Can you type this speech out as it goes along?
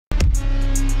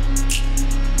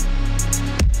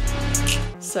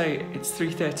So it's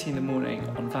 3:30 in the morning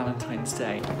on Valentine's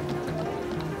Day.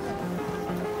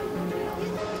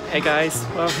 Hey guys,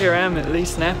 well here I am at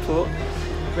Luton Airport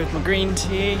with my green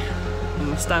tea and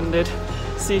my standard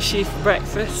sushi for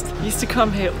breakfast. I used to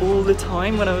come here all the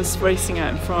time when I was racing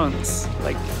out in France,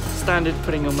 like standard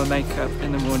putting on my makeup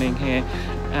in the morning here,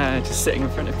 just sitting in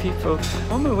front of people.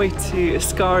 I'm on my way to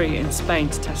Ascari in Spain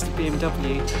to test a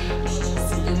BMW.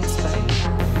 In Spain.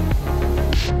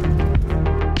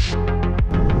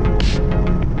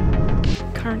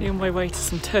 Currently on my way to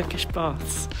some Turkish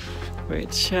baths,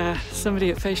 which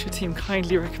somebody at FacialTeam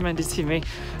kindly recommended to me,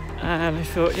 and I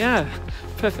thought, yeah,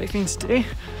 perfect thing to do.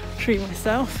 Treat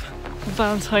myself on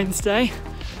Valentine's Day,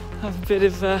 have a bit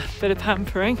of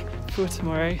pampering for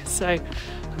tomorrow. So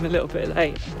I'm a little bit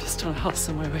late. I'm just trying to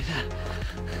hustle my way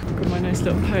there. Got my nice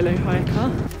little polo hire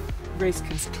car. Race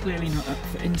car's clearly not up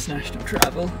for international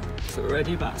travel. It's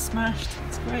already about smashed.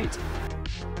 It's great.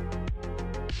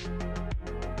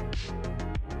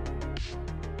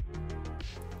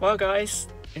 Well guys,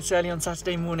 it's early on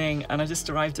Saturday morning and I just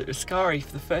arrived at Ascari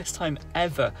for the first time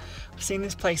ever. I've seen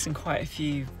this place in quite a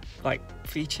few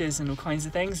features and all kinds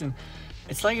of things, and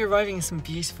it's like you're arriving in some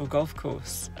beautiful golf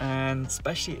course, and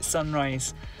especially at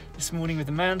sunrise this morning with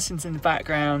the mountains in the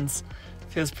background,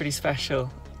 feels pretty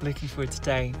special. Looking forward to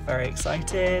today, very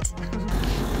excited.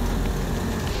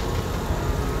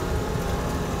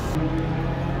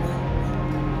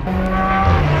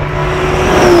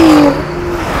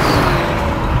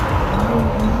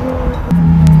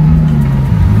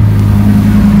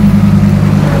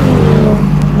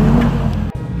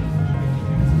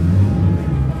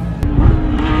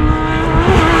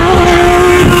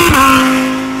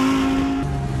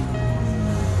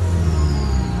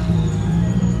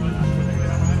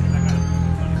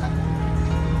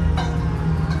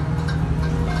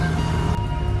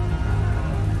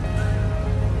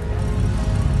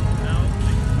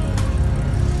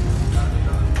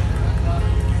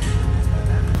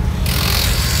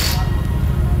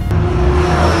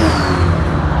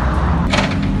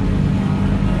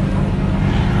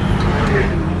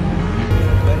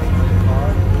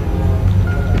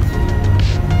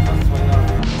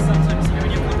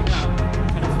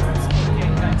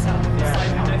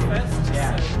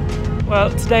 Well,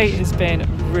 today has been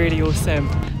really awesome.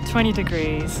 20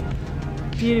 degrees,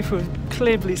 beautiful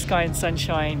clear blue sky and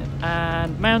sunshine,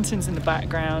 and mountains in the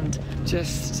background.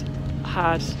 Just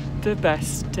had the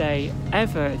best day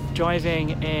ever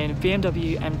driving in a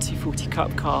BMW M240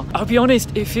 Cup car. I'll be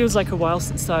honest, it feels like a while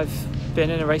since I've been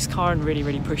in a race car and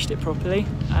really pushed it properly,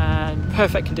 and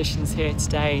perfect conditions here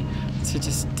today to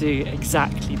just do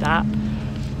exactly that.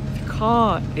 The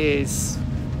car is,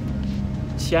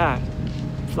 yeah,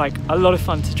 like a lot of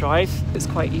fun to drive. It's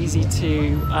quite easy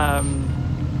to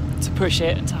push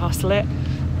it and to hustle it,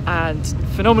 and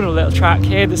phenomenal little track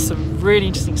here. There's some really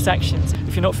interesting sections.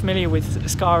 If you're not familiar with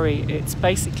Ascari, it's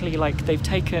basically like they've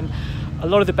taken a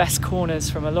lot of the best corners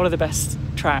from a lot of the best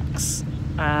tracks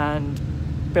and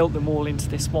built them all into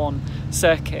this one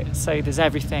circuit. So there's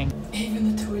everything.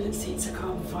 Even the toilet seats are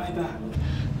carbon fibre.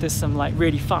 There's some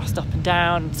really fast up and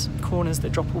down, some corners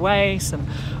that drop away, some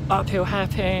uphill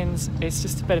hairpins. It's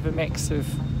just a bit of a mix of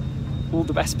all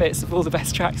the best bits of all the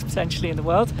best tracks potentially in the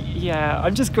world. Yeah,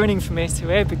 I'm just grinning from ear to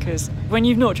ear because when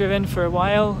you've not driven for a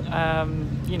while,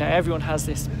 you know, everyone has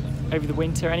this over the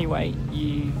winter anyway.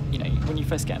 You know, when you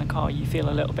first get in a car, you feel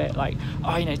a little bit like,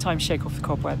 oh, you know, time to shake off the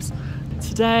cobwebs.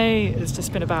 Today has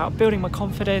just been about building my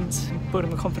confidence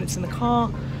in the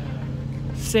car,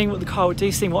 seeing what the car would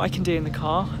do, seeing what I can do in the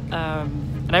car,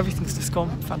 and everything's just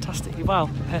gone fantastically well,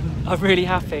 and I'm really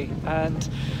happy. And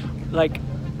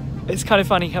it's kind of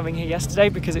funny coming here yesterday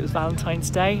because it was Valentine's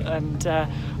Day, and I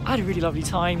had a really lovely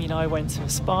time. You know, I went to a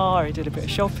spa, I did a bit of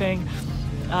shopping,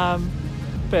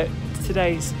 but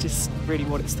today's just really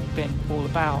what it's been all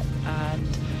about,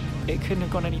 and it couldn't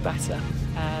have gone any better,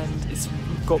 and it's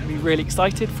got me really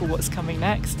excited for what's coming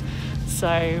next.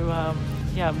 So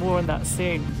yeah, more on that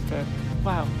soon. But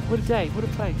wow, what a day, what a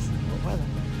place, what weather.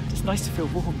 Just nice to feel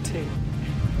warm too.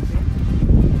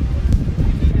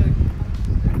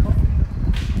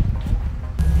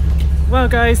 Well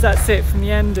guys, that's it from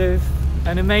the end of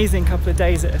an amazing couple of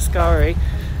days at Ascari.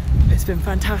 It's been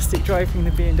fantastic driving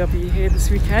the BMW here this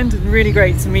weekend, and really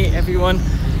great to meet everyone.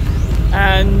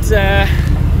 And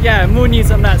yeah, more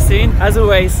news on that soon. As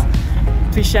always,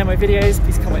 please share my videos,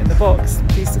 please comment in the box,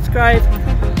 please subscribe,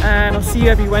 and I'll see you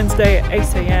every Wednesday at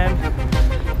 8 AM.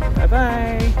 Bye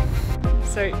bye.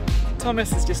 So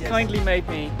Thomas has just kindly made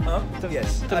me the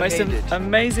most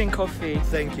amazing coffee.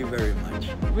 Thank you very much.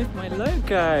 With my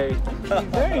logo. Thank you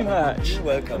very much. You're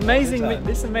welcome. Amazing,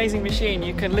 this amazing machine.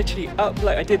 You can literally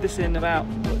upload. I did this in about,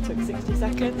 what, it took 60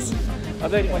 seconds. I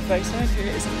uploaded my photo. Here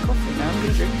it is in the coffee now. I'm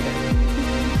going to drink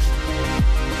it.